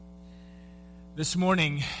This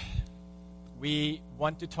morning, we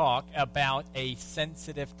want to talk about a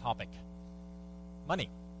sensitive topic, money.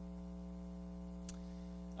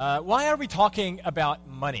 Why are we talking about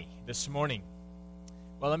money this morning?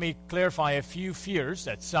 Well, let me clarify a few fears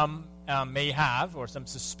that some may have, or some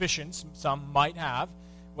suspicions some might have.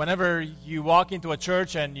 Whenever you walk into a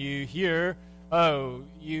church and you hear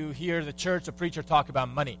the church, the preacher talk about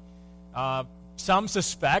money. Some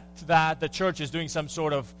suspect that the church is doing some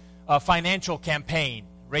sort of financial campaign,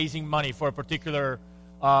 raising money for a particular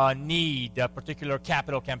need, a particular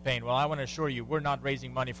capital campaign. Well, I want to assure you, we're not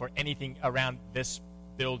raising money for anything around this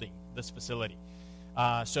building, this facility.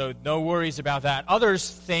 So no worries about that.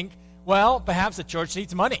 Others think, well, perhaps the church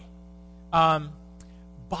needs money.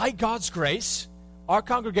 By God's grace, our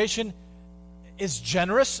congregation is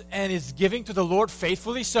generous and is giving to the Lord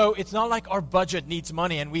faithfully, so it's not like our budget needs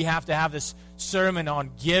money and we have to have this sermon on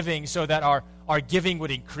giving so that our giving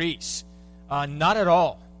would increase. Not at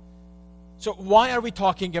all. So why are we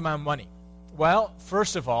talking about money? Well,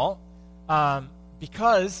 first of all,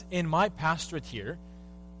 because in my pastorate here,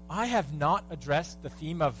 I have not addressed the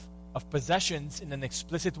theme of possessions in an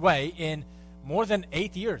explicit way in more than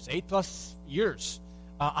 8 plus years.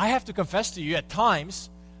 I have to confess to you, at times,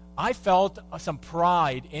 I felt some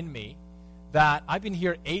pride in me that I've been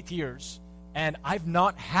here 8 years and I've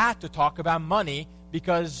not had to talk about money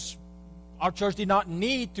because our church did not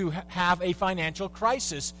need to have a financial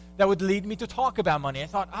crisis that would lead me to talk about money. I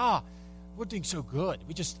thought, we're doing so good.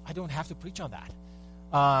 I don't have to preach on that.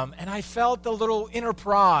 And I felt a little inner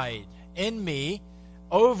pride in me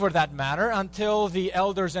over that matter until the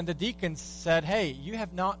elders and the deacons said, hey, you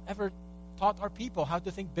have not ever taught our people how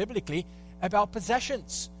to think biblically about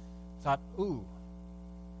possessions. I thought,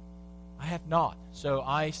 I have not. So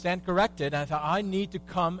I stand corrected, and I thought I need to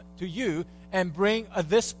come to you and bring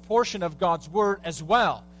this portion of God's Word as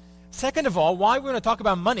well. Second of all, why we're going to talk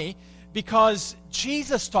about money? Because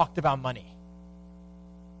Jesus talked about money.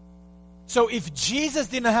 So if Jesus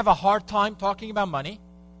didn't have a hard time talking about money,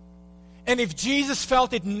 and if Jesus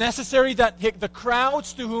felt it necessary that the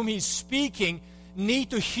crowds to whom he's speaking need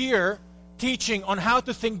to hear teaching on how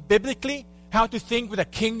to think biblically, how to think with a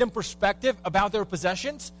kingdom perspective about their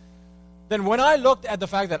possessions, then when I looked at the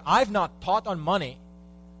fact that I've not taught on money,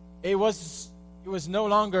 it was no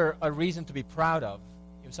longer a reason to be proud of.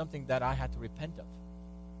 It was something that I had to repent of.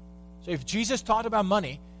 So if Jesus taught about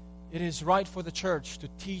money, it is right for the church to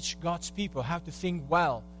teach God's people how to think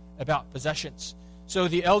well about possessions. So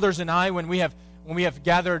the elders and I, when we have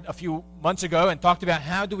gathered a few months ago and talked about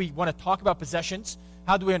how do we want to talk about possessions,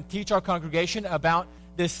 how do we want to teach our congregation about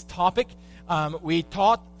this topic, we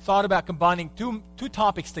thought about combining two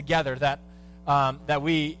topics together that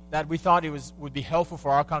we thought would be helpful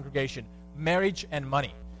for our congregation: marriage and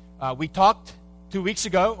money. We talked 2 weeks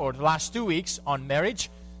ago, or the last 2 weeks, on marriage,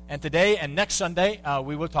 and today and next Sunday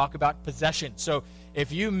we will talk about possession. So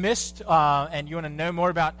if you missed and you want to know more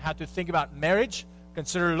about how to think about marriage,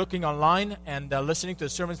 consider looking online and listening to the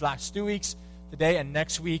sermons last 2 weeks. Today and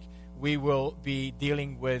next week we will be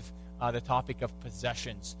dealing with the topic of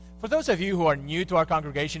possessions. For those of you who are new to our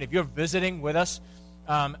congregation, if you're visiting with us,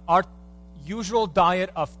 our usual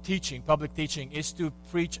diet of teaching, public teaching, is to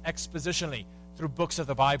preach expositionally through books of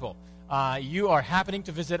the Bible. You are happening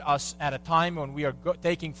to visit us at a time when we are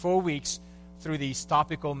taking 4 weeks through these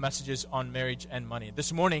topical messages on marriage and money.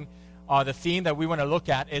 This morning, the theme that we want to look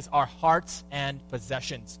at is our hearts and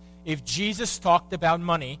possessions. If Jesus talked about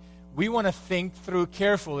money, we want to think through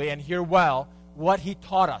carefully and hear well what he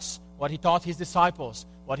taught us, what he taught his disciples,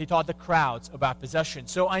 what he taught the crowds about possession.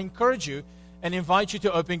 So I encourage you and invite you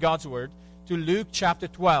to open God's Word to Luke chapter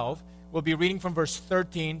 12. We'll be reading from verse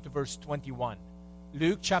 13 to verse 21.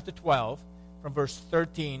 Luke chapter 12 from verse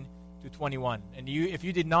 13 to 21. And if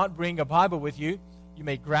you did not bring a Bible with you, you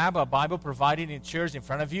may grab a Bible provided in chairs in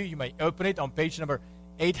front of you. You may open it on page number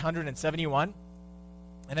 871.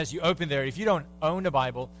 And as you open there, if you don't own a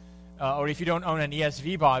Bible, or if you don't own an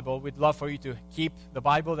ESV Bible, we'd love for you to keep the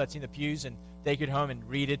Bible that's in the pews and take it home and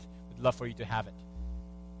read it. We'd love for you to have it.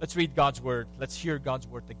 Let's read God's Word. Let's hear God's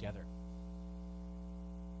Word together.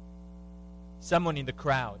 Someone in the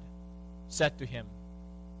crowd said to him,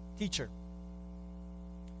 "Teacher,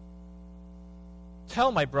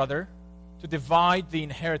 tell my brother to divide the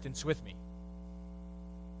inheritance with me."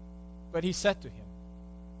 But he said to him,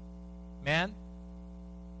 "Man,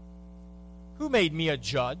 who made me a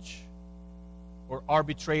judge or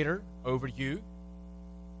arbitrator over you?"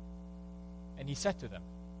 And he said to them,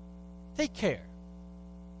 "Take care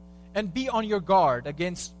and be on your guard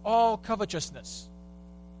against all covetousness,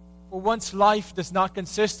 for one's life does not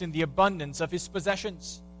consist in the abundance of his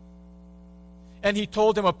possessions." And he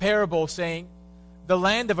told him a parable, saying, the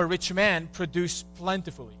land of a rich man produced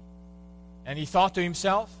plentifully. And he thought to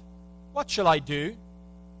himself, what shall I do?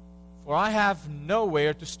 For I have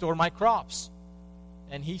nowhere to store my crops.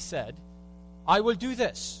 And he said, I will do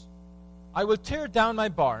this. I will tear down my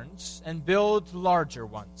barns and build larger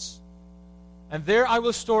ones. And there I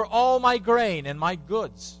will store all my grain and my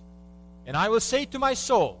goods. And I will say to my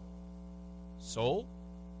soul, Soul,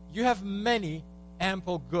 you have many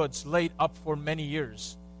ample goods laid up for many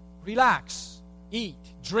years. Relax, eat,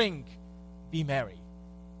 drink, be merry.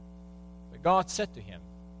 But God said to him,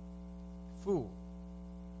 Fool,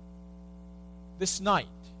 this night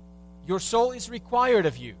your soul is required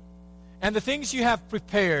of you, and the things you have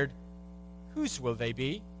prepared, whose will they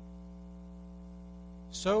be?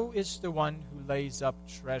 So is the one who lays up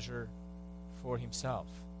treasure for himself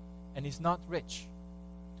and is not rich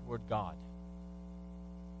toward God.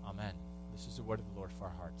 Amen. This is the word of the Lord for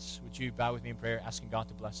our hearts. Would you bow with me in prayer, asking God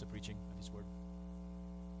to bless the preaching of His word?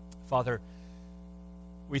 Father,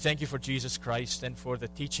 we thank you for Jesus Christ and for the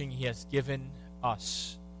teaching He has given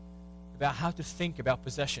us about how to think about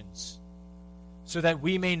possessions so that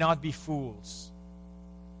we may not be fools,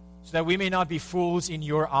 so that we may not be fools in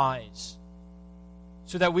your eyes,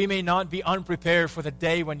 so that we may not be unprepared for the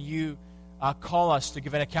day when you call us to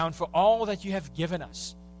give an account for all that you have given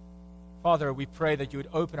us. Father, we pray that you would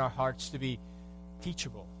open our hearts to be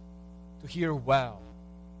teachable, to hear well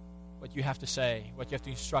what you have to say, what you have to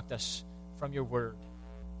instruct us from your word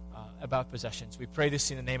about possessions. We pray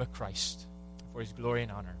this in the name of Christ for His glory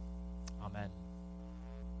and honor. Amen.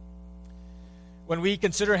 When we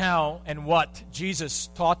consider how and what Jesus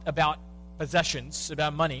taught about possessions,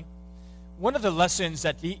 about money, one of the lessons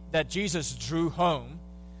that Jesus drew home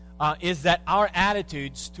is that our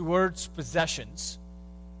attitudes towards possessions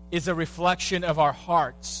is a reflection of our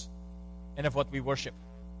hearts and of what we worship.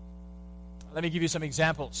 Let me give you some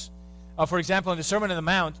examples. For example, in the Sermon on the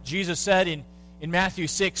Mount, Jesus said in Matthew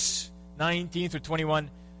 6:19-21,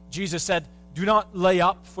 Jesus said, Do not lay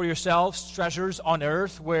up for yourselves treasures on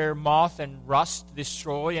earth where moth and rust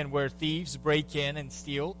destroy and where thieves break in and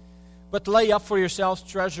steal, but lay up for yourselves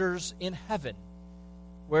treasures in heaven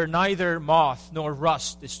where neither moth nor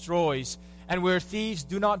rust destroys and where thieves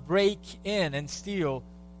do not break in and steal.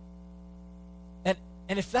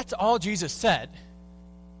 And if that's all Jesus said,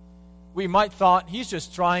 we might thought He's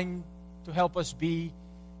just trying to help us be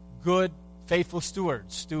good, faithful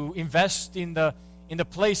stewards, to invest in the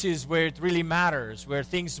places where it really matters, where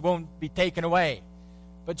things won't be taken away.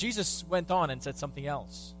 But Jesus went on and said something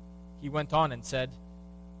else. He went on and said,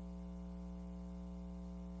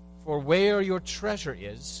 For where your treasure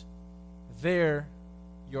is, there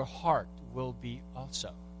your heart will be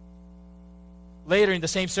also. Later in the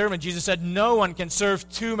same sermon, Jesus said, No one can serve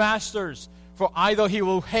two masters, for either he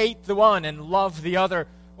will hate the one and love the other,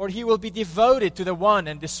 or he will be devoted to the one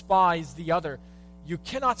and despise the other. You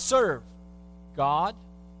cannot serve God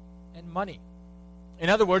and money. In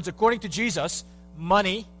other words, according to Jesus,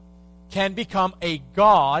 money can become a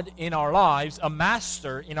god in our lives, a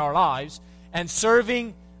master in our lives, and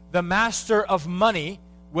serving the master of money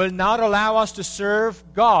will not allow us to serve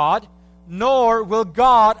God, nor will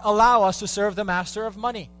God allow us to serve the master of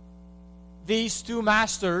money. These two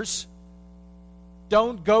masters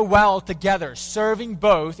don't go well together. Serving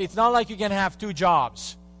both, it's not like you can have two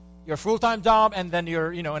jobs. Your full-time job and then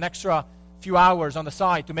your, an extra few hours on the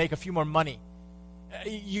side to make a few more money.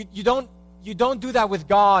 You don't do that with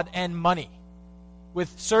God and money.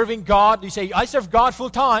 With serving God, you say, I serve God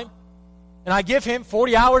full-time and I give Him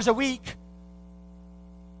 40 hours a week.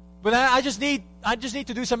 But I just need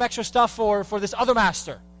to do some extra stuff for this other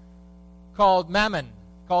master called mammon,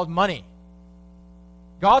 called money.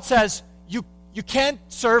 God says you can't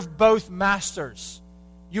serve both masters.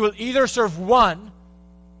 You will either serve one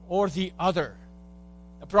or the other.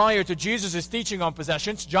 Prior to Jesus' teaching on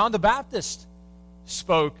possessions, John the Baptist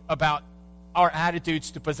spoke about our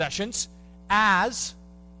attitudes to possessions as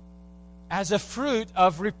a fruit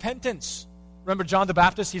of repentance. Remember John the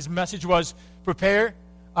Baptist, his message was, prepare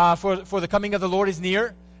for the coming of the Lord is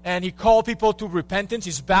near. And he called people to repentance.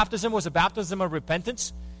 His baptism was a baptism of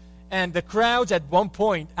repentance. And the crowds at one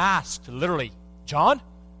point asked, literally, John,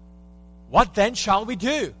 what then shall we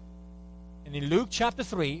do? And in Luke chapter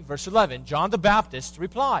 3, verse 11, John the Baptist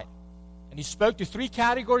replied. And he spoke to three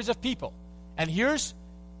categories of people. And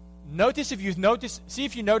see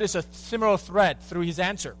if you notice a similar thread through his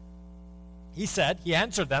answer. He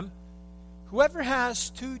answered them, whoever has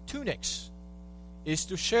 2 tunics is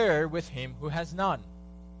to share with him who has none.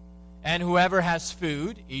 And whoever has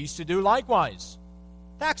food is to do likewise.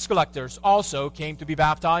 Tax collectors also came to be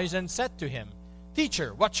baptized and said to him,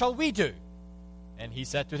 Teacher, what shall we do? And he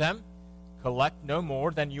said to them, collect no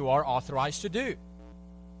more than you are authorized to do."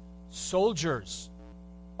 Soldiers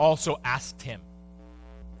also asked him,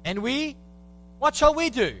 "And we, what shall we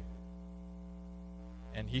do?"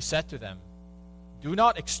 And he said to them, "Do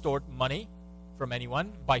not extort money from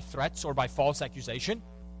anyone by threats or by false accusation,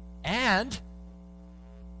 and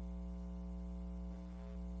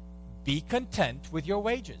be content with your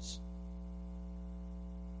wages."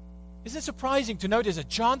 Isn't it surprising to notice that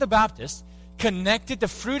John the Baptist connected the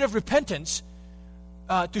fruit of repentance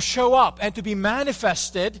to show up and to be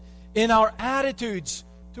manifested in our attitudes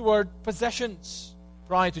toward possessions?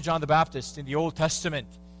 Prior to John the Baptist, in the Old Testament,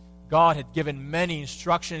 God had given many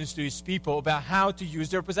instructions to His people about how to use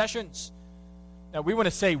their possessions. Now, we want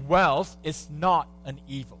to say wealth is not an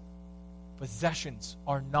evil. Possessions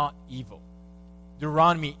are not evil.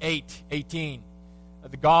 Deuteronomy 8:18.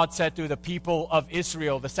 God said to the people of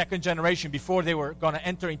Israel, the second generation, before they were going to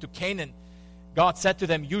enter into Canaan, God said to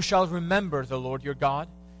them, "You shall remember the Lord your God,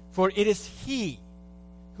 for it is He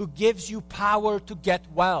who gives you power to get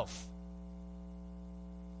wealth."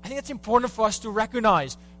 I think it's important for us to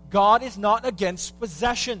recognize God is not against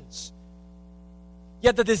possessions.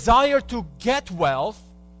 Yet the desire to get wealth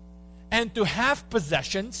and to have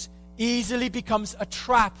possessions easily becomes a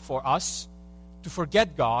trap for us to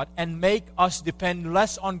forget God and make us depend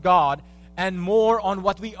less on God and more on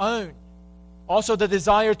what we own. Also, the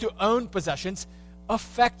desire to own possessions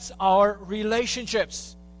affects our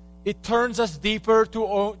relationships. It turns us deeper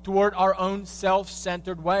toward our own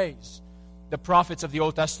self-centered ways. The prophets of the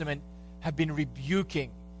Old Testament have been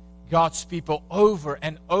rebuking God's people over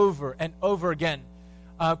and over and over again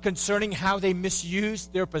concerning how they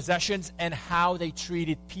misused their possessions and how they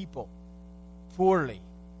treated people poorly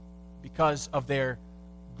because of their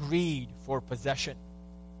greed for possession.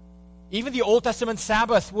 Even the Old Testament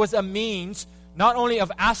Sabbath was a means not only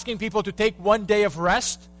of asking people to take one day of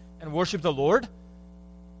rest and worship the Lord,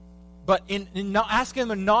 but in not asking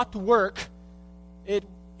them not to work, it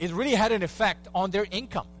really had an effect on their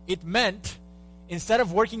income. It meant instead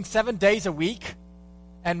of working 7 days a week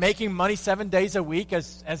and making money 7 days a week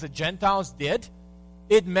as the Gentiles did,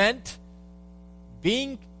 it meant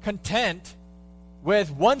being content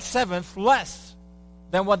with 1/7 less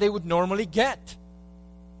than what they would normally get.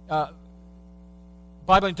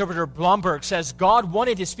 Bible interpreter Blomberg says God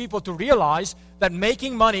wanted His people to realize that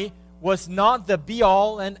making money was not the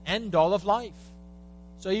be-all and end-all of life.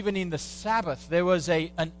 So even in the Sabbath, there was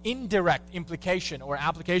an indirect implication or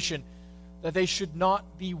application that they should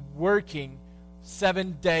not be working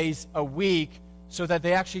 7 days a week so that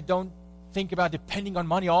they actually don't think about depending on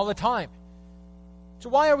money all the time. So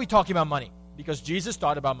why are we talking about money? Because Jesus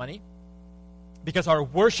taught about money. Because our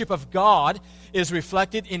worship of God is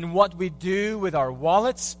reflected in what we do with our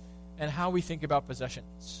wallets and how we think about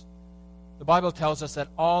possessions. The Bible tells us that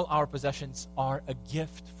all our possessions are a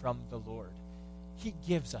gift from the Lord. He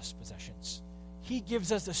gives us possessions. He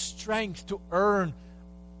gives us the strength to earn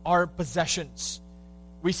our possessions.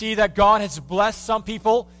 We see that God has blessed some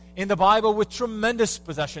people in the Bible with tremendous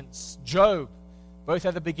possessions. Job, both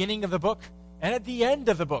at the beginning of the book and at the end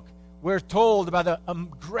of the book, we're told about a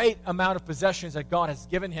great amount of possessions that God has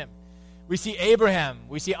given him. We see Abraham,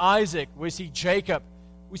 we see Isaac, we see Jacob,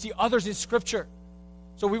 we see others in Scripture.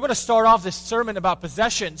 So we want to start off this sermon about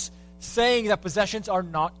possessions, saying that possessions are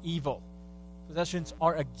not evil. Possessions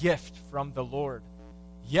are a gift from the Lord.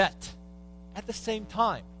 Yet, at the same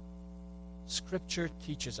time, Scripture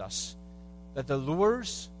teaches us that the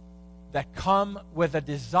lures that come with the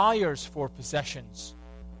desires for possessions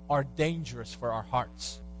are dangerous for our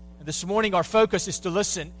hearts. And this morning our focus is to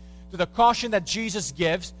listen to the caution that Jesus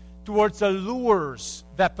gives towards the lures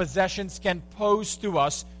that possessions can pose to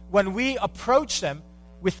us when we approach them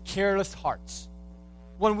with careless hearts.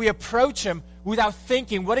 When we approach them without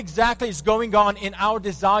thinking what exactly is going on in our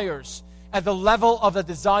desires at the level of the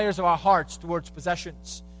desires of our hearts towards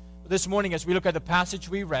possessions. This morning, as we look at the passage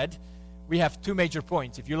we read, we have two major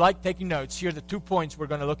points. If you like taking notes, here are the 2 points we're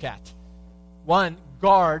going to look at. One,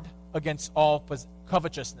 guard against all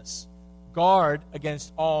covetousness. Guard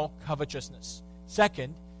against all covetousness.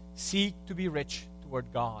 Second, seek to be rich toward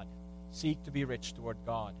God. Seek to be rich toward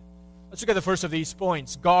God. Let's look at the first of these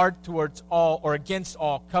points. Guard towards all or against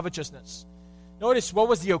all covetousness. Notice what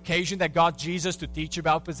was the occasion that got Jesus to teach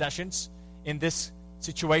about possessions in this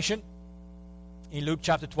situation. In Luke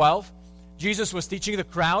chapter 12, Jesus was teaching the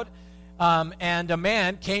crowd, and a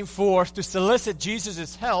man came forth to solicit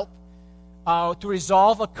Jesus' help to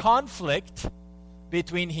resolve a conflict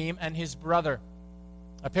between him and his brother.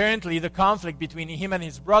 Apparently, the conflict between him and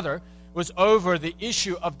his brother was over the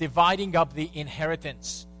issue of dividing up the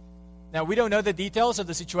inheritance. Now, we don't know the details of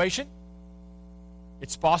the situation.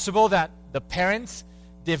 It's possible that the parents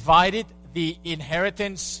divided the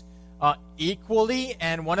inheritance equally,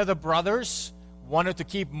 and one of the brothers wanted to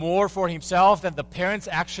keep more for himself than the parents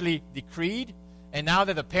actually decreed. And now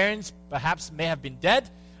that the parents perhaps may have been dead,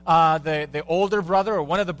 the older brother or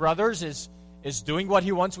one of the brothers is doing what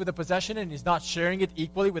he wants with the possession and is not sharing it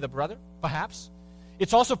equally with the brother, perhaps.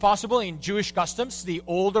 It's also possible in Jewish customs, the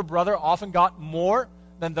older brother often got more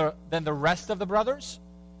than the rest of the brothers.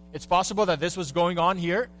 It's possible that this was going on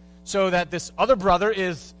here, so that this other brother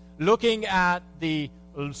is looking at the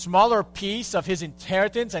smaller piece of his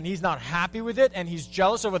inheritance and he's not happy with it, and he's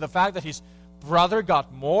jealous over the fact that his brother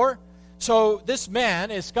got more. So this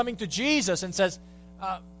man is coming to Jesus and says,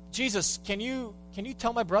 Jesus, can you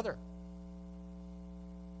tell my brother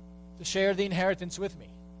to share the inheritance with me?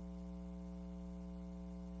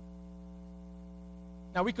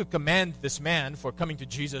 Now, we could commend this man for coming to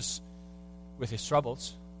Jesus with his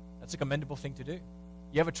troubles. That's a commendable thing to do.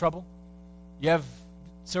 You have a trouble? You have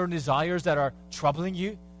certain desires that are troubling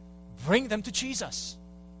you? Bring them to Jesus.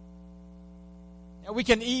 Now, we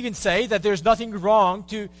can even say that there's nothing wrong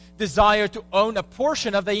to desire to own a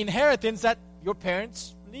portion of the inheritance that your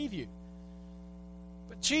parents leave you.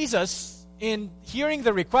 But Jesus, in hearing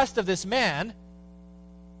the request of this man,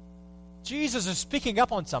 Jesus is picking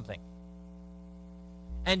up on something.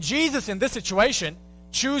 And Jesus, in this situation,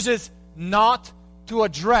 chooses not to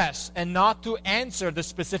address and not to answer the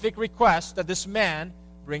specific request that this man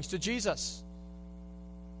brings to Jesus.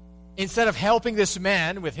 Instead of helping this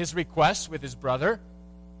man with his request with his brother,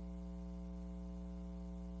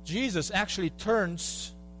 Jesus actually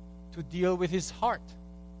turns to deal with his heart.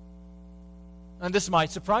 And this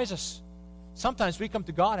might surprise us. Sometimes we come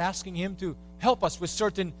to God asking Him to help us with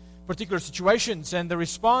certain particular situations, and the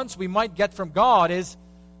response we might get from God is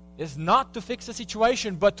not to fix the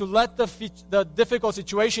situation, but to let the difficult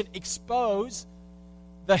situation expose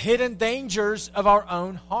the hidden dangers of our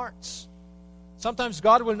own hearts. Sometimes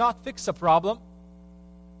God will not fix a problem,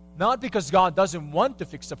 not because God doesn't want to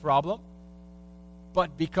fix a problem,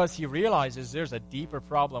 but because He realizes there's a deeper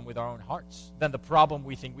problem with our own hearts than the problem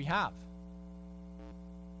we think we have.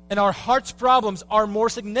 And our heart's problems are more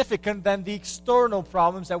significant than the external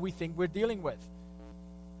problems that we think we're dealing with.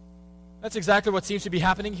 That's exactly what seems to be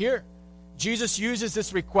happening here. Jesus uses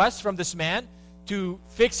this request from this man to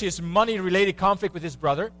fix his money-related conflict with his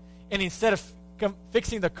brother. And instead of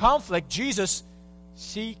fixing the conflict, Jesus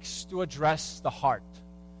seeks to address the heart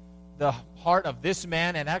of this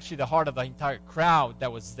man, and actually the heart of the entire crowd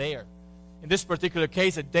that was there. In this particular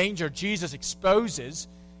case, the danger Jesus exposes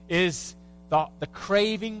is the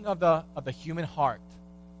craving of the human heart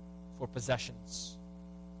for possessions.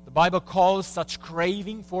 The Bible calls such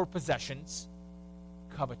craving for possessions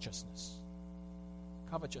covetousness.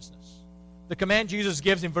 Covetousness. The command Jesus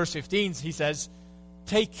gives in verse 15, He says,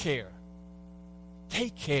 take care,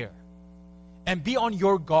 and be on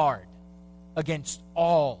your guard against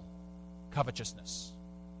all covetousness.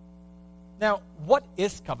 Now, what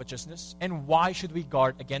is covetousness, and why should we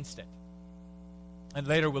guard against it? And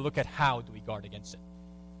later we'll look at how do we guard against it.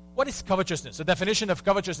 What is covetousness? The definition of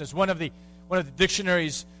covetousness, one of the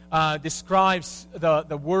dictionaries describes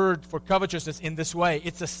the word for covetousness in this way.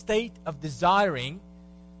 It's a state of desiring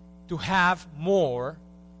to have more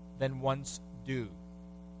than one's due.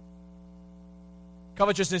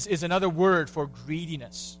 Covetousness is another word for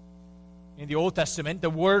greediness. In the Old Testament, the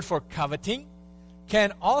word for coveting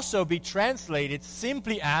can also be translated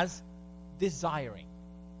simply as desiring.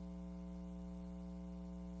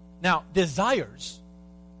 Now, desires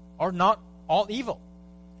are not all evil.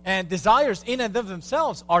 And desires in and of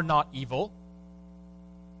themselves are not evil.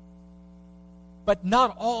 But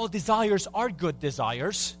not all desires are good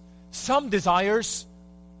desires. Some desires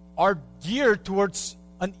are geared towards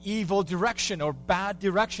an evil direction or bad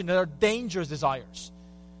direction. They are dangerous desires.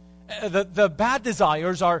 The bad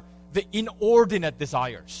desires are the inordinate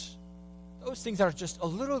desires. Those things are just a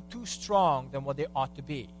little too strong than what they ought to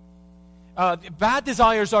be. Bad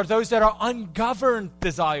desires are those that are ungoverned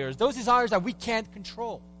desires. Those desires that we can't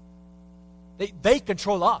control. They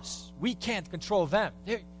control us. We can't control them.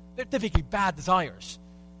 They're typically bad desires.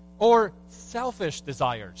 Or selfish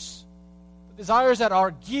desires. Desires that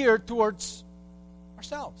are geared towards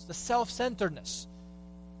ourselves. The self-centeredness.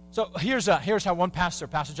 So here's how one pastor,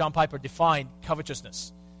 Pastor John Piper, defined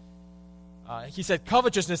covetousness. He said,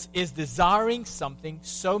 covetousness is desiring something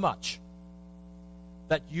so much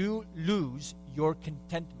that you lose your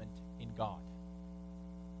contentment in God.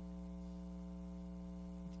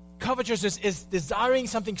 Covetousness is desiring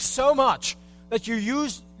something so much that you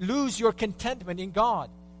lose your contentment in God.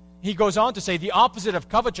 He goes on to say the opposite of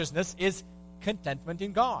covetousness is contentment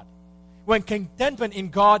in God. When contentment in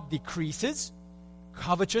God decreases,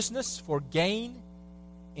 covetousness for gain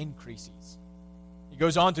increases. He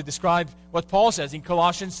goes on to describe what Paul says in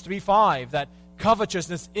Colossians 3:5, that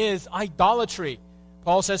covetousness is idolatry.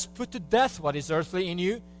 Paul says, put to death what is earthly in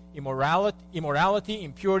you, immorality,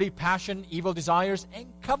 impurity, passion, evil desires, and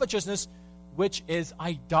covetousness, which is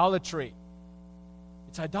idolatry.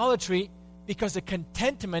 It's idolatry because the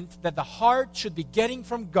contentment that the heart should be getting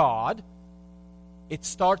from God, it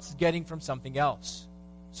starts getting from something else.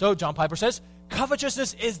 So John Piper says,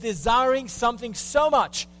 covetousness is desiring something so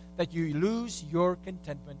much that you lose your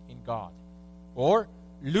contentment in God. Or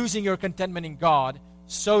losing your contentment in God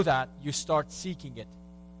so that you start seeking it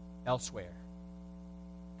elsewhere.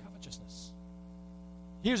 Covetousness.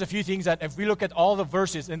 Here's a few things that if we look at all the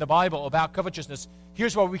verses in the Bible about covetousness,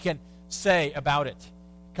 here's what we can say about it.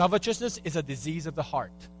 Covetousness is a disease of the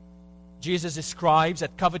heart. Jesus describes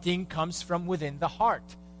that coveting comes from within the heart.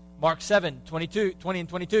 Mark 7:20 and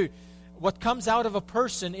 22. What comes out of a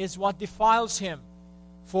person is what defiles him.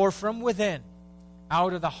 For from within,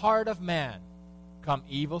 out of the heart of man, come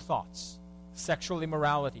evil thoughts, sexual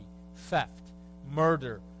immorality, theft,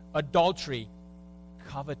 murder, adultery,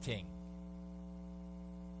 coveting.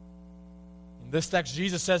 In this text,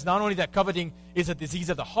 Jesus says not only that coveting is a disease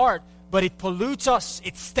of the heart, but it pollutes us,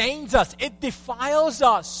 it stains us, it defiles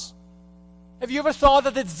us. Have you ever thought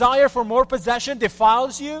that the desire for more possession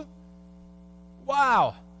defiles you?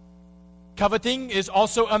 Wow. Coveting is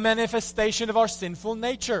also a manifestation of our sinful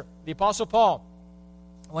nature. The Apostle Paul,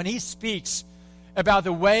 when he speaks about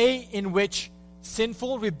the way in which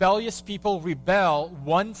sinful, rebellious people rebel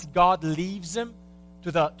once God leaves them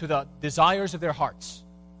to the desires of their hearts.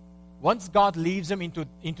 Once God leaves them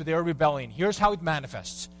into their rebellion, here's how it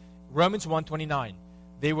manifests. Romans 1:29.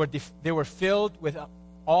 They were filled with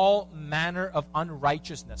all manner of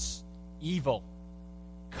unrighteousness, evil,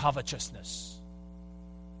 covetousness.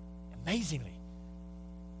 Amazingly,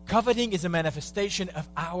 coveting is a manifestation of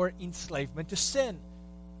our enslavement to sin.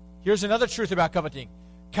 Here's another truth about coveting.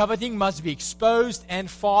 Coveting must be exposed and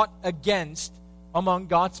fought against among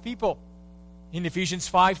God's people. In Ephesians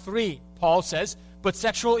 5:3, Paul says, but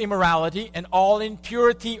sexual immorality and all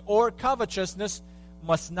impurity or covetousness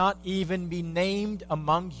must not even be named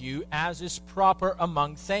among you, as is proper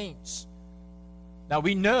among saints. Now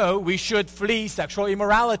we know we should flee sexual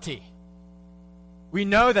immorality. We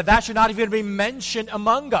know that should not even be mentioned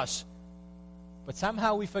among us. But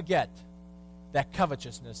somehow we forget that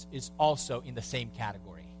covetousness is also in the same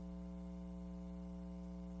category.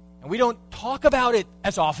 And we don't talk about it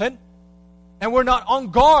as often, and we're not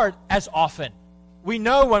on guard as often. We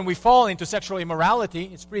know when we fall into sexual immorality,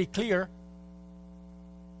 it's pretty clear.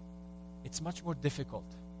 It's much more difficult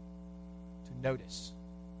to notice,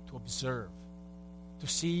 to observe, to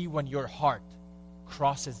see when your heart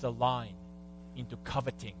crosses the line into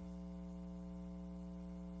coveting.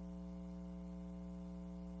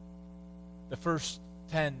 The first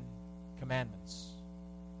 10 commandments.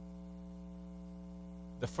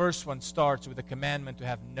 The first one starts with the commandment to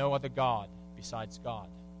have no other God besides God.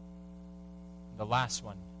 And the last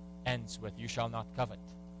one ends with, you shall not covet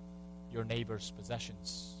your neighbor's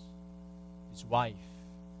possessions, his wife,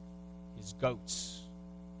 his goats,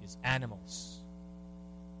 his animals.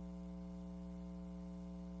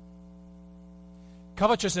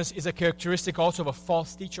 Covetousness is a characteristic also of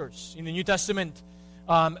false teachers. In the New Testament,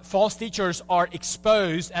 false teachers are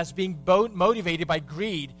exposed as being motivated by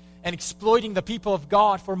greed and exploiting the people of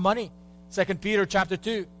God for money. 2 Peter chapter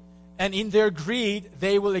 2. And in their greed,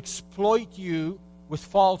 they will exploit you with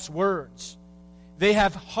false words. They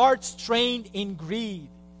have hearts trained in greed.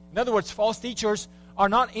 In other words, false teachers are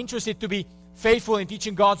not interested to be faithful in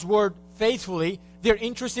teaching God's word faithfully. They're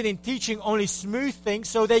interested in teaching only smooth things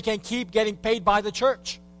so they can keep getting paid by the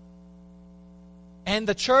church. And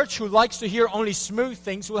the church who likes to hear only smooth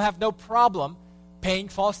things will have no problem paying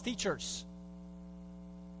false teachers.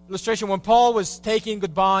 Illustration, when Paul was taking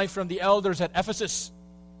goodbye from the elders at Ephesus,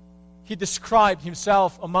 he described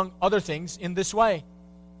himself, among other things, in this way.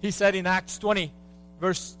 He said in Acts 20,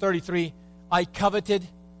 verse 33, I coveted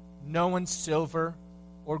no one's silver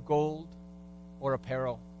or gold or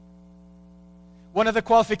apparel. One of the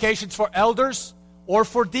qualifications for elders or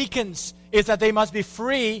for deacons is that they must be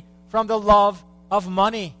free from the love of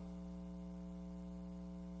money.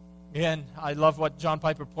 Again, I love what John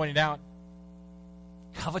Piper pointed out.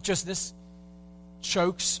 Covetousness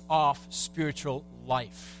chokes off spiritual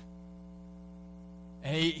life.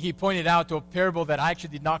 And he pointed out to a parable that I actually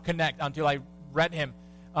did not connect until I read him.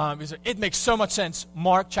 It makes so much sense.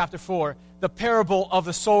 Mark chapter 4, the parable of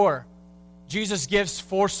the sower. Jesus gives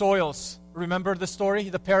 4 soils. Remember the story,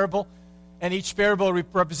 the parable? And each parable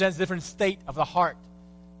represents a different state of the heart.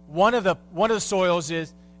 One of the soils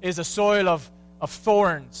is a soil of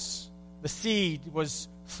thorns. The seed was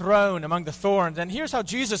thrown among the thorns. And here's how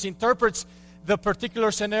Jesus interprets the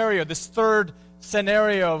particular scenario, this third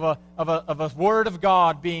scenario of a word of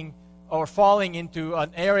God being or falling into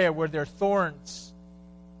an area where there are thorns.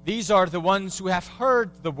 These are the ones who have heard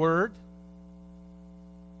the word,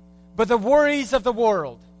 but the worries of the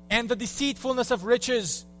world and the deceitfulness of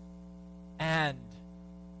riches and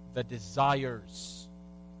the desires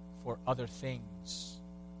for other things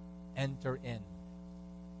enter in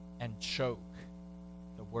and choke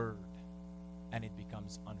the word, and it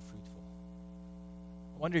becomes unfruitful.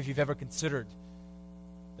 I wonder if you've ever considered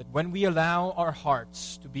that when we allow our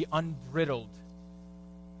hearts to be unbridled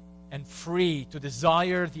and free to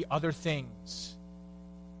desire the other things,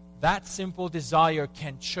 that simple desire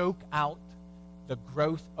can choke out the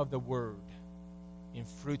growth of the word in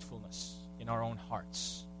fruitfulness in our own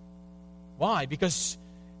hearts. Why? Because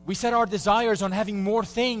we set our desires on having more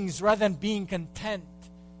things rather than being content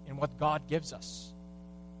in what God gives us.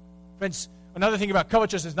 Friends, another thing about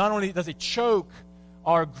covetousness, not only does it choke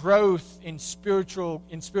our growth in spiritual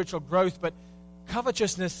growth, but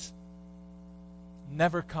covetousness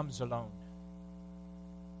never comes alone.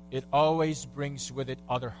 It always brings with it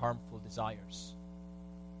other harmful desires.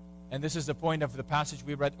 And this is the point of the passage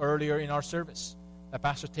we read earlier in our service, that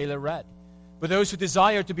Pastor Taylor read. But those who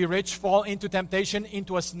desire to be rich fall into temptation,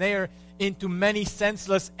 into a snare, into many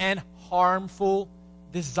senseless and harmful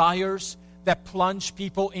desires that plunge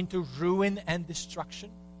people into ruin and destruction.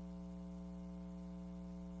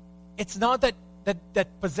 It's not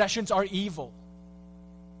that possessions are evil.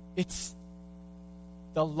 It's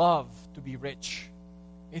the love to be rich.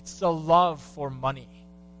 It's the love for money.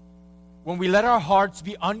 When we let our hearts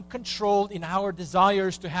be uncontrolled in our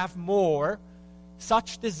desires to have more,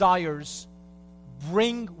 such desires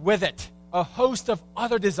bring with it a host of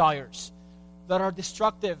other desires that are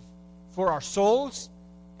destructive for our souls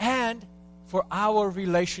and for our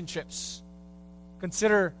relationships.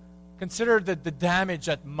 Consider the damage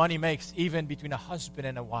that money makes even between a husband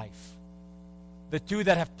and a wife. The two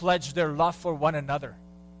that have pledged their love for one another.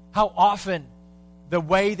 How often the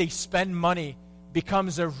way they spend money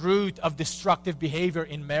becomes a root of destructive behavior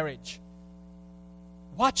in marriage.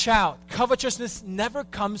 Watch out. Covetousness never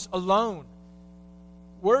comes alone.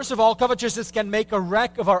 Worst of all, covetousness can make a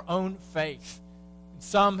wreck of our own faith.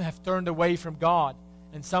 Some have turned away from God,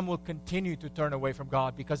 and some will continue to turn away from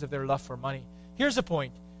God because of their love for money. Here's the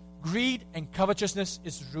point. Greed and covetousness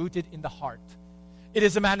is rooted in the heart. It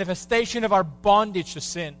is a manifestation of our bondage to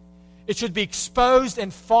sin. It should be exposed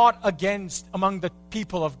and fought against among the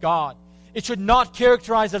people of God. It should not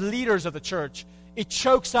characterize the leaders of the church. It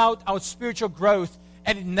chokes out our spiritual growth,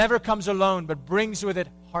 and it never comes alone, but brings with it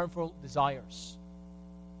harmful desires.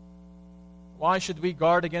 Why should we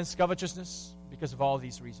guard against covetousness? Because of all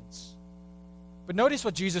these reasons. But notice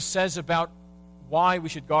what Jesus says about why we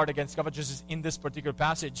should guard against covetousness in this particular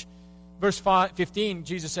passage. Verse 15,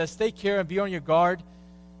 Jesus says, "Take care and be on your guard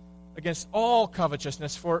against all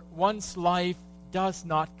covetousness, for one's life does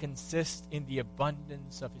not consist in the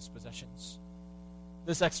abundance of his possessions."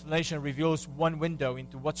 This explanation reveals one window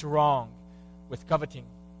into what's wrong with coveting.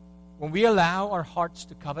 When we allow our hearts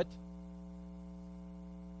to covet,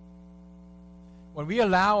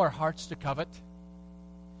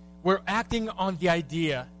 we're acting on the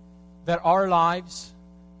idea that our lives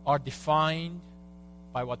are defined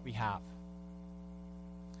by what we have.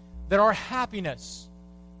 That our happiness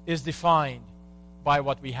is defined by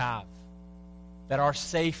what we have. That our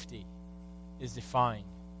safety is defined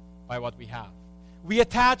by what we have. We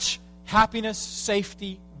attach happiness,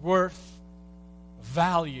 safety, worth,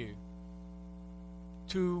 value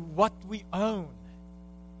to what we own.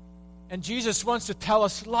 And Jesus wants to tell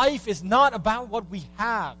us life is not about what we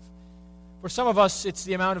have. For some of us, it's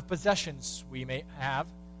the amount of possessions we may have.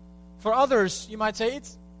 For others, you might say,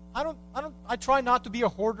 I try not to be a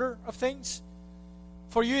hoarder of things.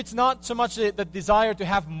 For you, it's not so much the desire to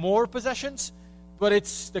have more possessions, but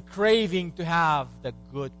it's the craving to have the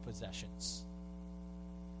good possessions.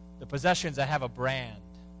 The possessions that have a brand.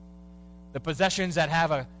 The possessions that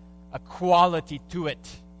have a quality to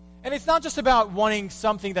it. And it's not just about wanting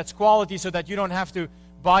something that's quality so that you don't have to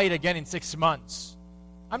buy it again in 6 months.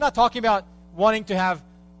 I'm not talking about wanting to have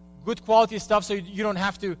good quality stuff so you don't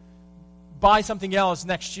have to buy something else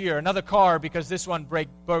next year, another car because this one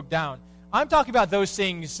broke down. I'm talking about those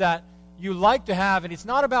things that you like to have, and it's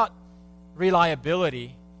not about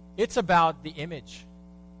reliability. It's about the image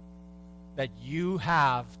that you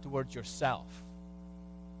have towards yourself.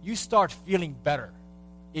 You start feeling better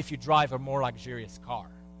if you drive a more luxurious car.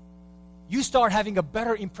 you start having a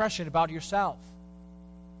better impression about yourself.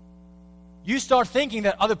 You start thinking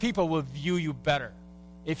that other people will view you better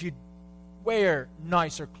if you wear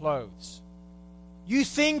nicer clothes. You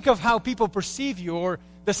think of how people perceive you or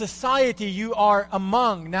the society you are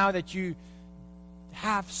among now that you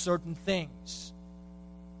have certain things.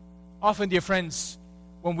 Often, dear friends,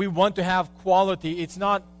 when we want to have quality, it's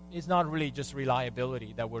not really just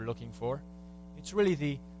reliability that we're looking for. It's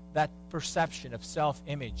really that perception of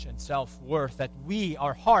self-image and self-worth that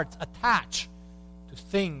our hearts attach to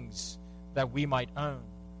things that we might own.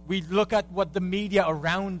 We look at what the media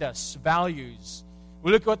around us values.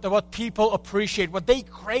 We look at what people appreciate, what they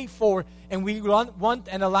crave for, and we want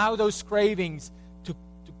and allow those cravings to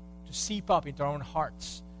seep up into our own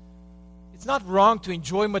hearts. It's not wrong to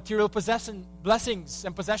enjoy material blessings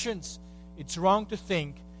and possessions. It's wrong to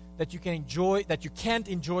think that you can't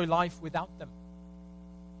enjoy life without them.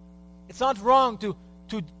 It's not wrong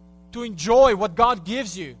to enjoy what God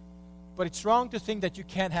gives you, but it's wrong to think that you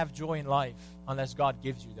can't have joy in life unless God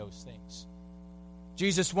gives you those things.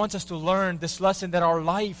 Jesus wants us to learn this lesson that our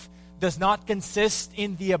life does not consist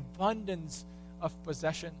in the abundance of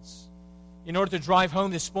possessions. In order to drive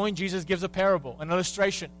home this point, Jesus gives a parable, an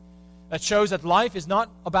illustration that shows that life is not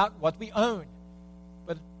about what we own.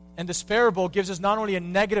 And this parable gives us not only a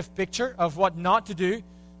negative picture of what not to do,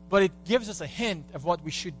 but it gives us a hint of what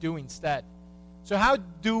we should do instead. So how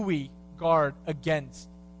do we guard against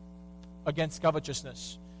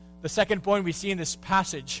covetousness? The second point we see in this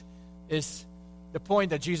passage is the point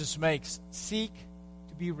that Jesus makes. Seek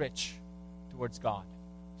to be rich towards God.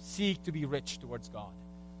 Seek to be rich towards God.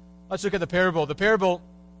 Let's look at the parable. The parable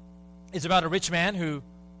is about a rich man who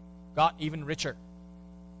got even richer.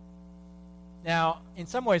 Now, in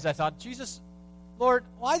some ways I thought, Jesus, Lord,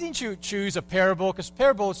 why didn't you choose a parable? Because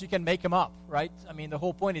parables, you can make them up, right? I mean, the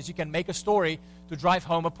whole point is you can make a story to drive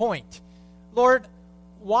home a point. Lord,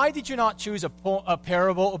 why did you not choose a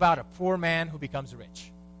parable about a poor man who becomes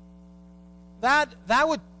rich? That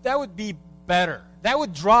would be better. That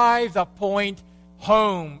would drive the point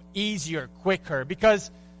home easier, quicker.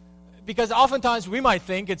 Because oftentimes we might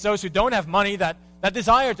think it's those who don't have money that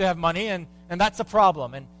desire to have money, and that's a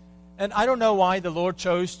problem. And I don't know why the Lord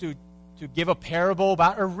chose to give a parable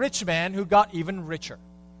about a rich man who got even richer.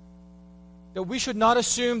 That we should not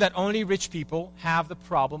assume that only rich people have the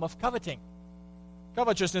problem of coveting.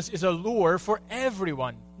 Covetousness is a lure for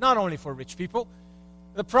everyone, not only for rich people.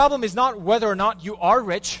 The problem is not whether or not you are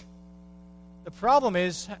rich. The problem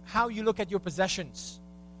is how you look at your possessions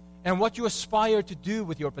and what you aspire to do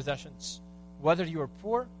with your possessions, whether you are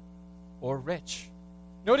poor or rich.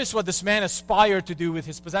 Notice what this man aspired to do with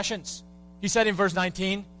his possessions. He said in verse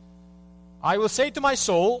 19, I will say to my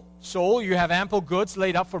soul, soul, you have ample goods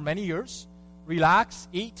laid up for many years. Relax,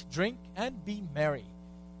 eat, drink, and be merry.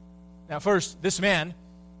 Now first, this man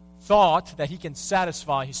thought that he can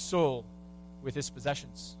satisfy his soul with his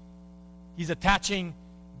possessions. He's attaching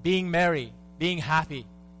being merry, being happy,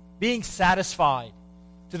 being satisfied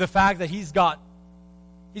to the fact that he's got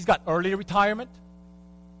early retirement,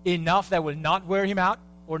 enough that will not wear him out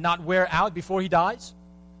or not wear out before he dies.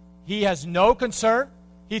 He has no concern.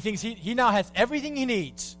 He thinks he now has everything he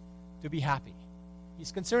needs to be happy.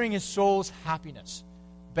 He's considering his soul's happiness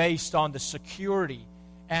based on the security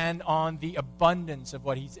and on the abundance of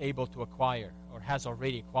what he's able to acquire or has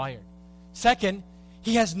already acquired. Second,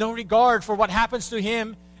 he has no regard for what happens to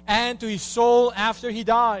him and to his soul after he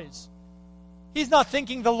dies. He's not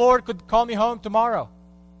thinking the Lord could call me home tomorrow.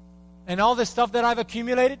 And all this stuff that I've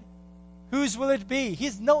accumulated, whose will it be?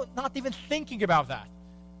 He's not even thinking about that.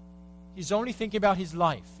 He's only thinking about his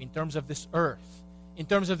life in terms of this earth, in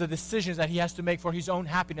terms of the decisions that he has to make for his own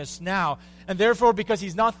happiness now. And therefore, because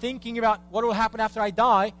he's not thinking about what will happen after I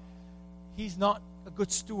die, he's not a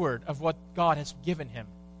good steward of what God has given him.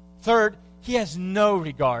 Third, he has no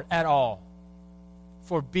regard at all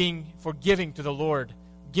for giving to the Lord,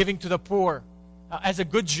 giving to the poor. As a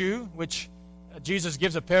good Jew, which Jesus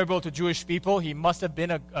gives a parable to Jewish people, he must have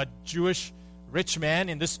been a Jewish rich man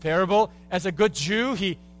in this parable. As a good Jew,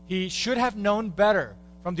 he should have known better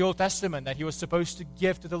from the Old Testament that he was supposed to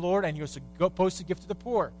give to the Lord and he was supposed to give to the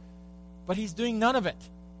poor. But he's doing none of it.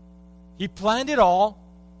 He planned it all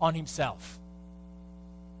on himself.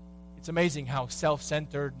 It's amazing how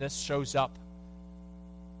self-centeredness shows up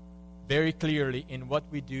very clearly in what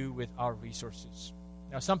we do with our resources.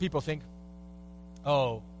 Now, some people think,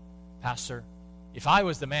 oh, Pastor, if I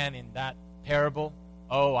was the man in that parable,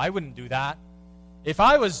 I wouldn't do that. If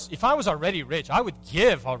I was already rich, I would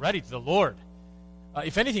give already to the Lord.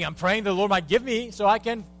 If anything, I'm praying the Lord might give me so I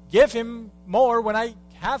can give him more when I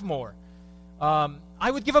have more. I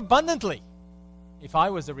would give abundantly if I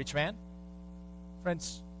was a rich man.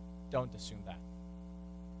 Friends, don't assume that.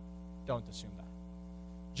 Don't assume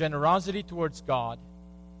that. Generosity towards God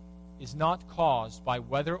is not caused by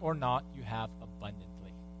whether or not you have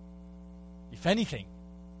abundantly. If anything,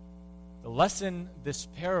 the lesson this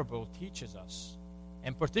parable teaches us,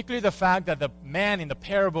 and particularly the fact that the man in the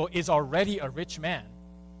parable is already a rich man,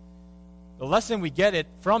 the lesson we get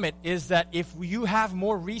from it is that if you have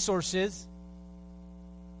more resources,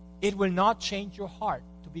 it will not change your heart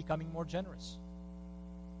to becoming more generous.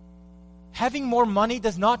 Having more money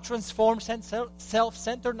does not transform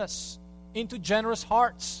self-centeredness into generous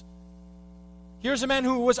hearts. Here's a man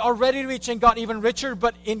who was already rich and got even richer,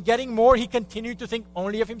 but in getting more, he continued to think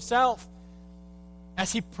only of himself,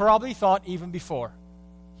 as he probably thought even before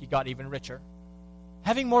he got even richer.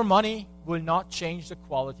 Having more money will not change the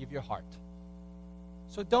quality of your heart.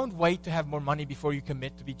 So don't wait to have more money before you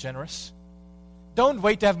commit to be generous. Don't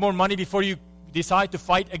wait to have more money before you decide to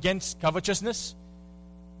fight against covetousness.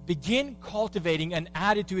 Begin cultivating an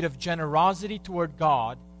attitude of generosity toward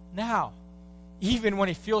God now, even when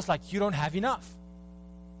it feels like you don't have enough.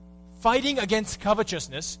 Fighting against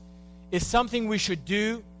covetousness is something we should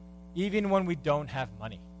do even when we don't have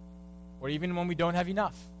money, or even when we don't have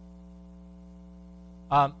enough.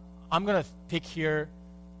 I'm going to pick here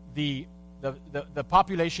the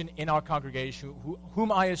population in our congregation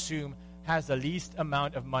whom I assume has the least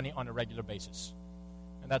amount of money on a regular basis,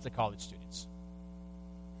 and that's the college students.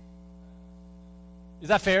 Is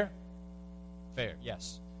that fair? Fair,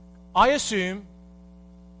 yes. I assume,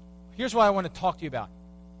 here's what I want to talk to you about.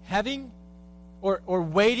 Having or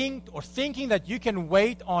waiting or thinking that you can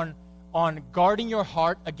wait on guarding your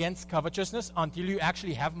heart against covetousness until you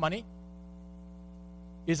actually have money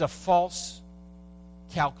is a false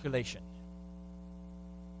calculation.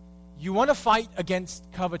 You want to fight against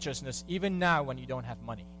covetousness even now when you don't have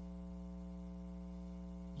money.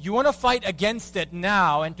 You want to fight against it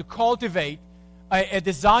now and to cultivate a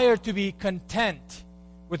desire to be content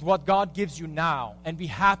with what God gives you now and be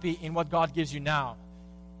happy in what God gives you now.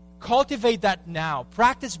 Cultivate that now.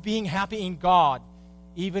 Practice being happy in God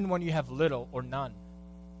even when you have little or none.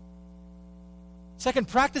 Second,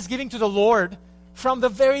 practice giving to the Lord from the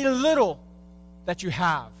very little that you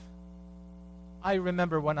have. I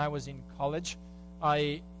remember when I was in college,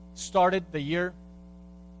 I started the year,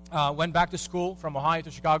 went back to school from Ohio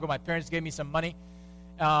to Chicago. My parents gave me some money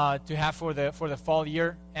to have for the fall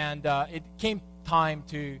year, and it came time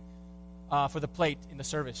for the plate in the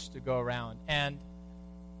service to go around. And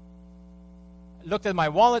I looked at my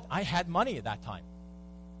wallet. I had money at that time.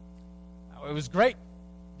 It was great.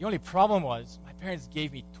 The only problem was my parents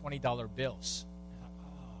gave me $20 bills.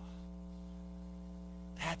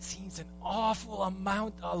 That seems an awful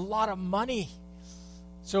amount, a lot of money.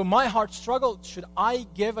 So my heart struggled. Should I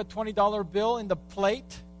give a $20 bill in the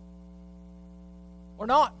plate or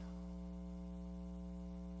not?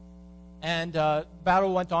 And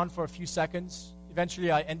battle went on for a few seconds.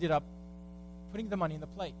 Eventually, I ended up putting the money in the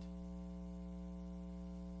plate.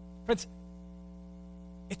 Friends,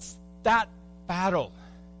 it's that battle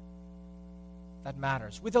that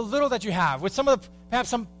matters. With the little that you have, with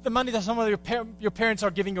perhaps the money that some of your parents are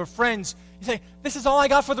giving your friends, you say, this is all I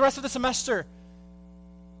got for the rest of the semester.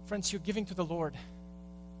 Friends, you're giving to the Lord.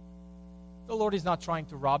 The Lord is not trying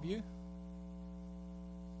to rob you.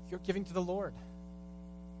 You're giving to the Lord.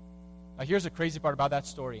 Now, here's the crazy part about that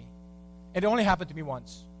story. It only happened to me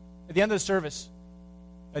once. At the end of the service,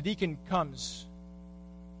 a deacon comes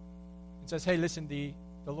and says, hey, listen, the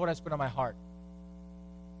Lord has put on my heart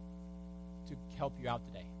to help you out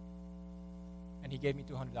today. And he gave me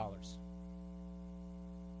 $200.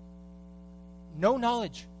 No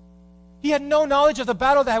knowledge. He had no knowledge of the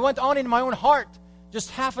battle that went on in my own heart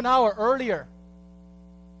just half an hour earlier.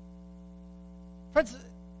 Friends,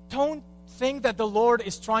 don't think that the Lord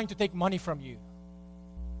is trying to take money from you.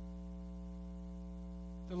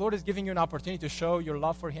 The Lord is giving you an opportunity to show your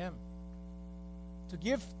love for Him. To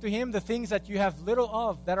give to Him the things that you have little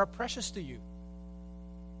of that are precious to you.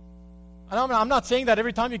 And I'm not saying that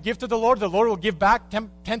every time you give to the Lord will give back 10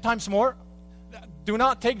 times more. Do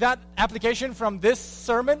not take that application from this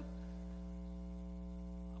sermon.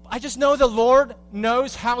 I just know the Lord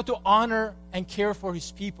knows how to honor and care for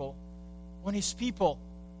His people when His people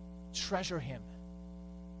treasure Him.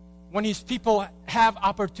 When His people have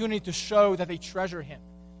opportunity to show that they treasure Him.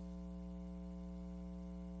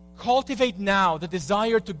 Cultivate now the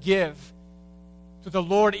desire to give to the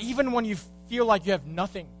Lord even when you feel like you have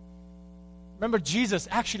nothing. Remember, Jesus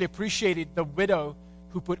actually appreciated the widow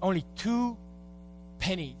who put only 2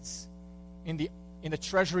 pennies in the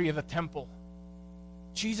treasury of the temple.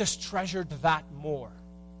 Jesus treasured that more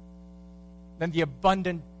than the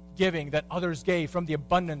abundant giving that others gave from the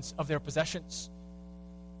abundance of their possessions.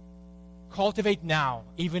 Cultivate now,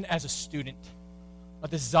 even as a student, a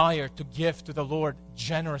desire to give to the Lord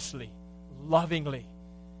generously, lovingly.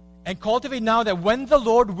 And cultivate now that when the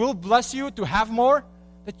Lord will bless you to have more,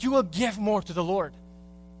 that you will give more to the Lord.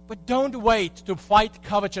 But don't wait to fight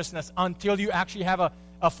covetousness until you actually have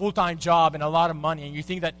a full-time job and a lot of money, and you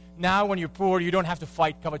think that now when you're poor, you don't have to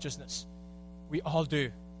fight covetousness. We all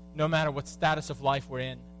do, no matter what status of life we're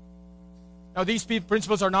in. Now, these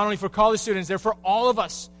principles are not only for college students, they're for all of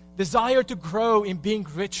us. Desire to grow in being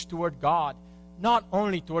rich toward God, not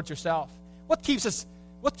only towards yourself. What keeps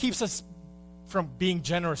us from being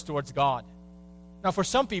generous towards God? Now, for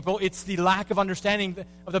some people, it's the lack of understanding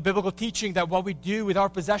of the biblical teaching that what we do with our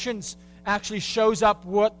possessions actually shows up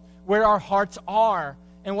where our hearts are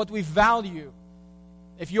and what we value.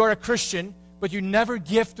 If you are a Christian, but you never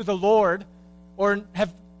give to the Lord or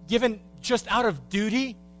have given just out of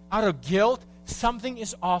duty, out of guilt, something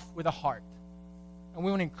is off with the heart. And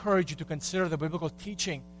we want to encourage you to consider the biblical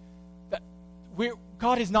teaching that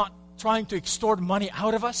God is not trying to extort money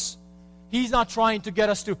out of us. He's not trying to get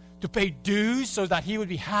us to pay dues so that He would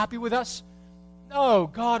be happy with us. No,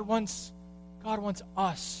 God wants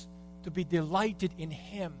us to be delighted in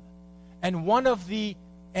Him. And one of the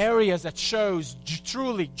areas that shows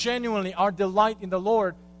truly, genuinely our delight in the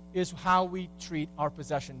Lord is how we treat our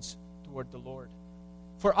possessions toward the Lord.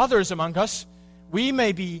 For others among us, we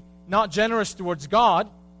may be not generous towards God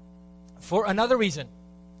for another reason.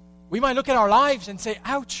 We might look at our lives and say,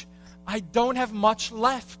 ouch, I don't have much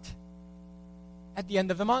left at the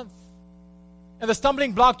end of the month. And the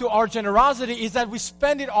stumbling block to our generosity is that we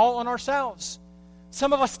spend it all on ourselves.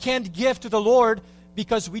 Some of us can't give to the Lord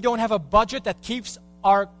because we don't have a budget that keeps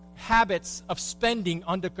our habits of spending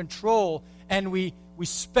under control, and we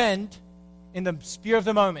spend in the sphere of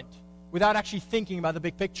the moment without actually thinking about the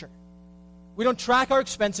big picture. We don't track our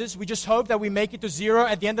expenses. We just hope that we make it to zero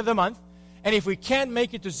at the end of the month. And if we can't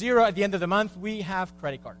make it to zero at the end of the month, we have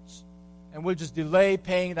credit cards. And we'll just delay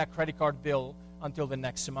paying that credit card bill until the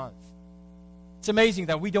next month. It's amazing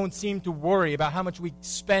that we don't seem to worry about how much we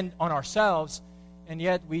spend on ourselves, and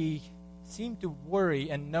yet we seem to worry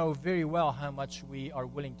and know very well how much we are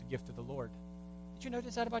willing to give to the Lord. Did you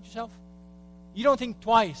notice that about yourself? You don't think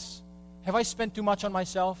twice, have I spent too much on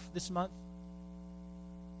myself this month?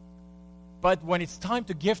 But when it's time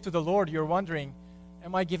to give to the Lord, you're wondering,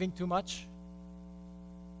 am I giving too much?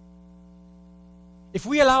 If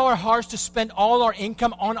we allow our hearts to spend all our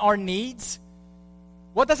income on our needs,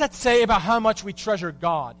 what does that say about how much we treasure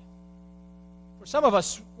God? For some of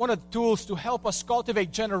us, one of the tools to help us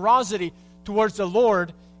cultivate generosity towards the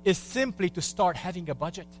Lord is simply to start having a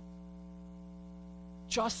budget.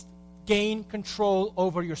 Just gain control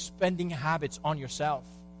over your spending habits on yourself.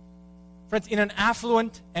 Friends, in an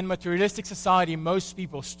affluent and materialistic society, most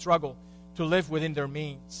people struggle to live within their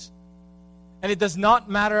means. And it does not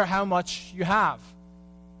matter how much you have.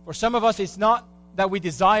 For some of us, it's not that we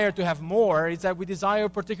desire to have more, it's that we desire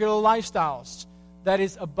particular lifestyles that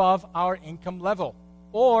is above our income level,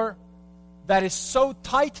 or that is so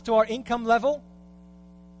tight to our income level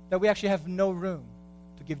that we actually have no room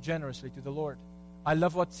to give generously to the Lord. I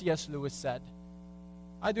love what C.S. Lewis said.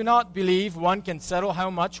 I do not believe one can settle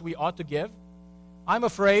how much we ought to give. I'm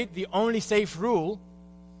afraid the only safe rule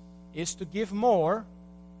is to give more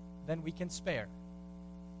than we can spare.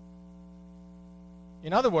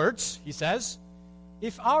 In other words, he says,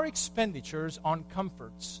 if our expenditures on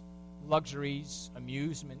comforts, luxuries,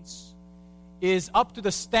 amusements, is up to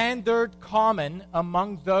the standard common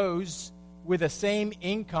among those with the same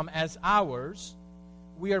income as ours,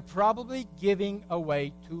 we are probably giving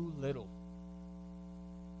away too little.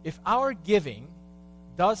 If our giving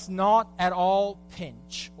does not at all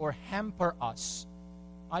pinch or hamper us,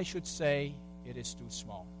 I should say it is too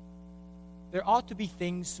small. There ought to be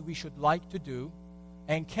things we should like to do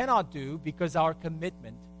and cannot do because our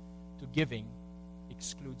commitment to giving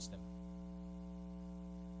excludes them.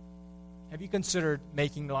 Have you considered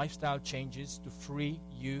making lifestyle changes to free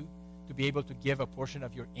you to be able to give a portion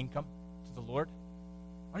of your income to the Lord?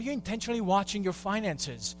 Are you intentionally watching your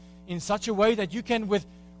finances in such a way that you can, with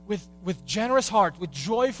generous heart, with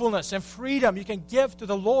joyfulness and freedom, you can give to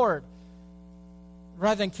the Lord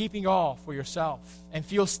rather than keeping all for yourself and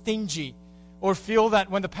feel stingy, or feel that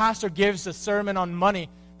when the pastor gives a sermon on money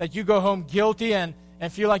that you go home guilty and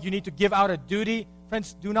feel like you need to give out of duty?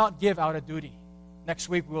 Friends, do not give out of duty. Next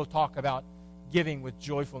week we will talk about giving with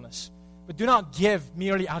joyfulness. But do not give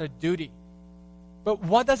merely out of duty. But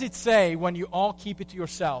what does it say when you all keep it to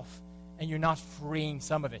yourself and you're not freeing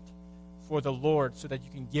some of it for the Lord so that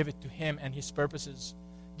you can give it to Him and His purposes?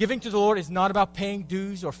 Giving to the Lord is not about paying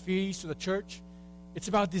dues or fees to the church. It's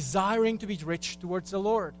about desiring to be rich towards the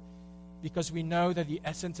Lord, because we know that the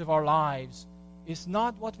essence of our lives is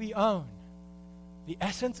not what we own. The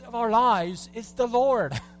essence of our lives is the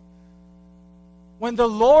Lord. When the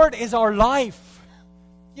Lord is our life,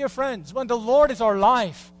 dear friends, when the Lord is our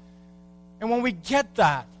life, and when we get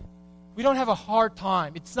that, we don't have a hard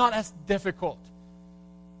time. It's not as difficult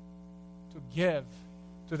to give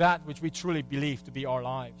to that which we truly believe to be our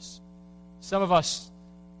lives. Some of us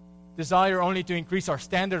desire only to increase our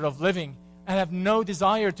standard of living and have no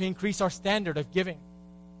desire to increase our standard of giving.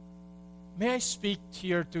 May I speak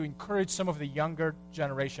here to encourage some of the younger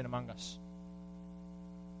generation among us?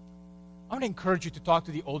 I want to encourage you to talk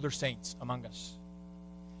to the older saints among us,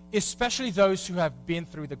 especially those who have been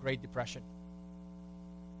through the Great Depression.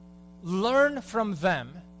 Learn from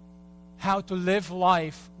them how to live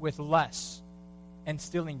life with less and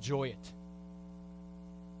still enjoy it.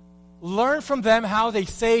 Learn from them how they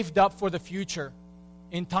saved up for the future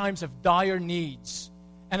in times of dire needs,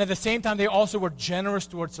 and at the same time they also were generous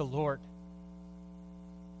towards the Lord.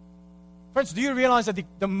 Friends, do you realize that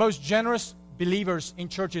the most generous believers in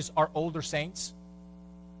churches are older saints?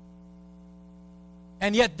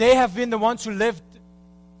 And yet they have been the ones who lived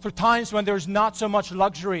through times when there's not so much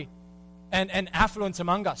luxury and affluence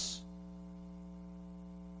among us.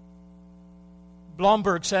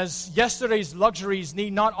 Blomberg says, yesterday's luxuries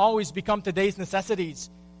need not always become today's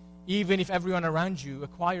necessities, even if everyone around you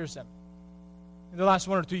acquires them. In the last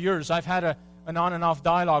 1 or 2 years, I've had an on and off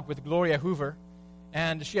dialogue with Gloria Hoover,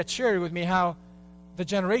 and she had shared with me how the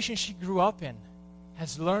generation she grew up in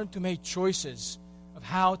has learned to make choices of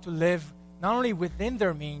how to live not only within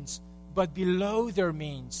their means, but below their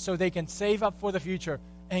means, so they can save up for the future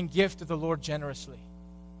and give to the Lord generously.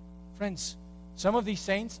 Friends, some of these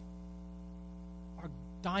saints are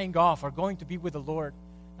dying off, are going to be with the Lord.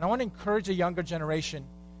 And I want to encourage the younger generation,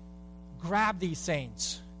 grab these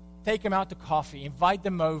saints, take them out to coffee, invite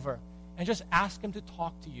them over, and just ask them to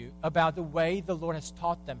talk to you about the way the Lord has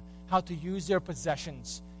taught them how to use their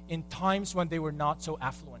possessions in times when they were not so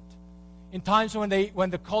affluent, in times when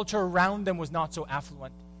the culture around them was not so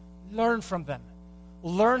affluent. Learn from them.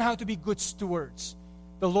 Learn how to be good stewards.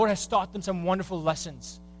 The Lord has taught them some wonderful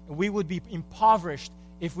lessons, and we would be impoverished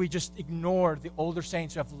if we just ignored the older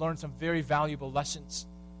saints who have learned some very valuable lessons.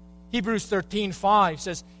 Hebrews 13:5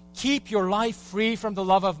 says, keep your life free from the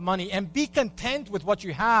love of money and be content with what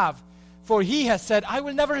you have, for he has said, I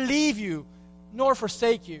will never leave you nor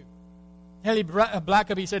forsake you. Henry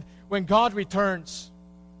Blackaby said, when God returns,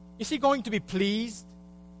 is he going to be pleased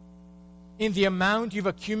in the amount you've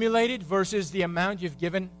accumulated versus the amount you've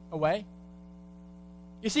given away?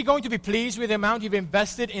 Is he going to be pleased with the amount you've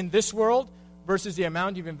invested in this world versus the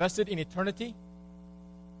amount you've invested in eternity?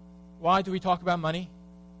 Why do we talk about money?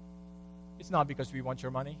 It's not because we want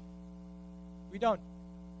your money. We don't.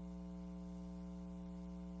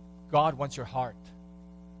 God wants your heart.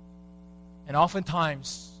 And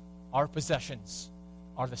oftentimes, our possessions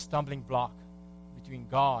are the stumbling block between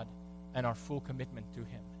God and our full commitment to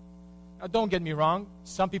Him. Now, don't get me wrong.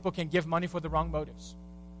 Some people can give money for the wrong motives.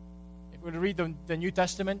 If we read the New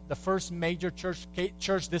Testament, the first major church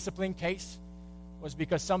discipline case was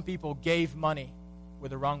because some people gave money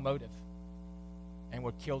with the wrong motive and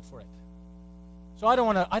were killed for it. So I don't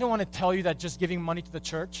want to tell you that just giving money to the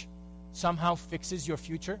church somehow fixes your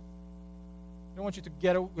future. I don't want you to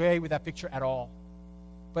get away with that picture at all.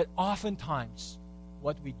 But oftentimes,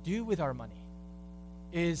 what we do with our money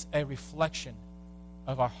is a reflection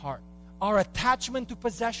of our heart. Our attachment to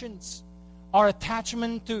possessions, our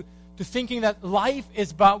attachment to thinking that life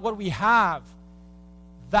is about what we have,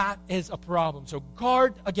 that is a problem. So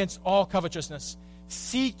guard against all covetousness.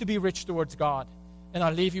 Seek to be rich towards God. And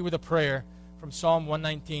I'll leave you with a prayer from Psalm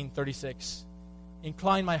 119:36.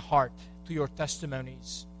 Incline my heart to your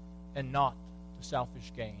testimonies and not to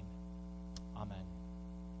selfish gain. Amen.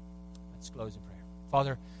 Let's close in prayer.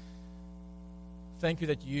 Father, thank you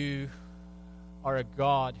that you are a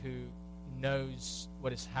God who knows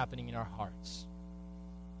what is happening in our hearts.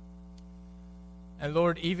 And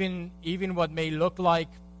Lord, even what may look like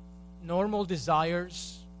normal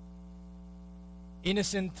desires,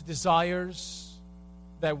 innocent desires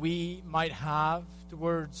that we might have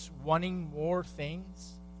towards wanting more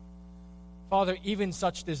things, Father, even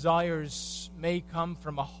such desires may come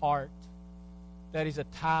from a heart that is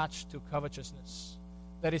attached to covetousness,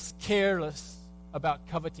 that is careless about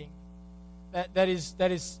coveting, that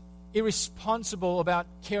is irresponsible about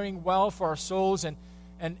caring well for our souls and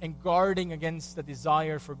guarding against the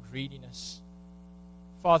desire for greediness.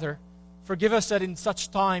 Father, forgive us that in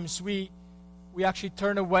such times we we actually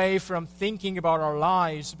turn away from thinking about our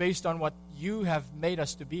lives based on what you have made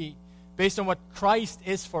us to be, based on what Christ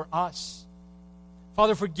is for us.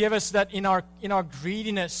 Father, forgive us that in our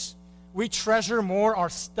greediness, we treasure more our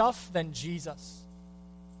stuff than Jesus.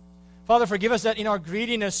 Father, forgive us that in our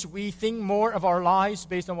greediness, we think more of our lives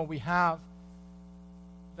based on what we have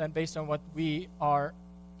than based on what we are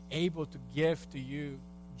able to give to you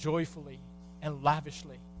joyfully and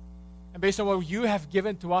lavishly, and based on what you have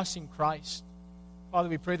given to us in Christ. Father,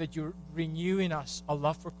 we pray that you renew in us a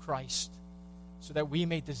love for Christ so that we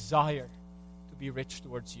may desire to be rich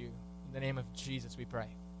towards you. In the name of Jesus we pray.